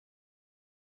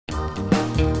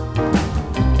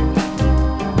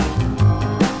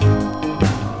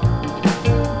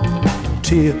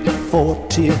tear for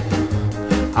tear,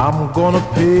 I'm gonna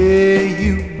pay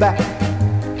you back.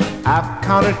 I've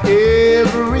counted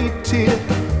every tear,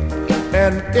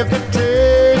 and if it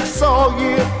takes all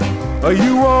year,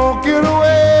 you won't get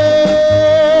away.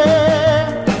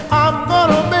 I'm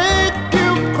gonna make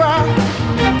you cry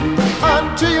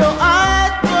until your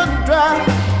eyes run dry.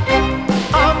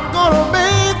 I'm gonna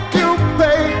make you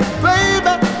pay,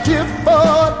 baby, tear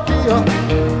for tear.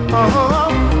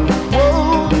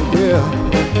 Whoa, yeah,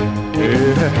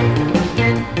 yeah.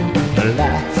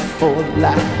 Life for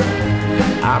life,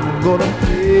 I'm gonna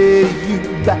pay you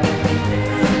back.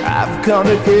 I've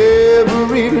counted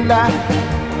every lie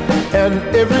and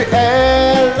every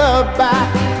alibi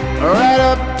right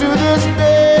up to this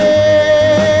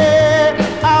day.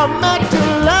 I'll make you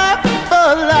laugh for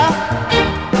life.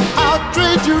 I'll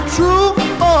trade you truth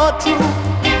for truth.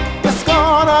 It's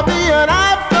gonna be an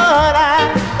eye for an eye.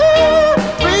 Ooh,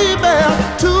 baby,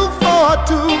 2 for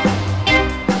 2.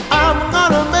 I'm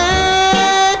gonna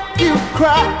make you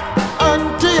cry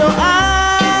until your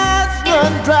eyes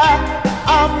run dry.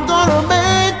 I'm gonna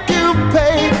make you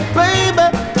pay, baby,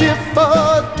 tear for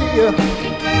tear.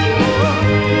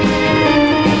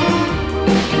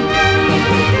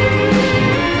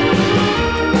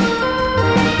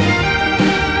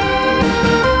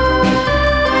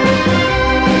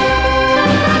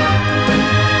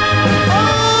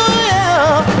 Oh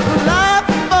yeah, life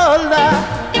for life.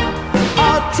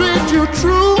 I'll treat you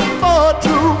true for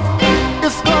true.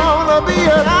 It's gonna be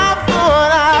an eye for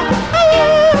an eye.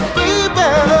 Oh, baby,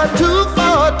 2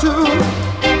 for 2.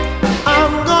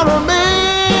 I'm gonna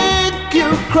make you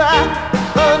cry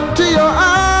until your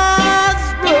eyes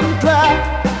run dry.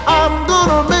 I'm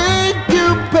gonna make you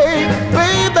pay,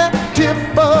 baby, tear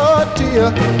for tear.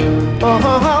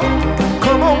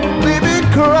 Come on, baby,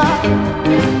 cry.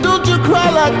 Don't you cry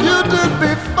like you did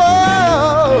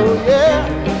before, yeah.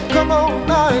 Come on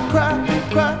now and cry,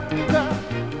 cry, cry.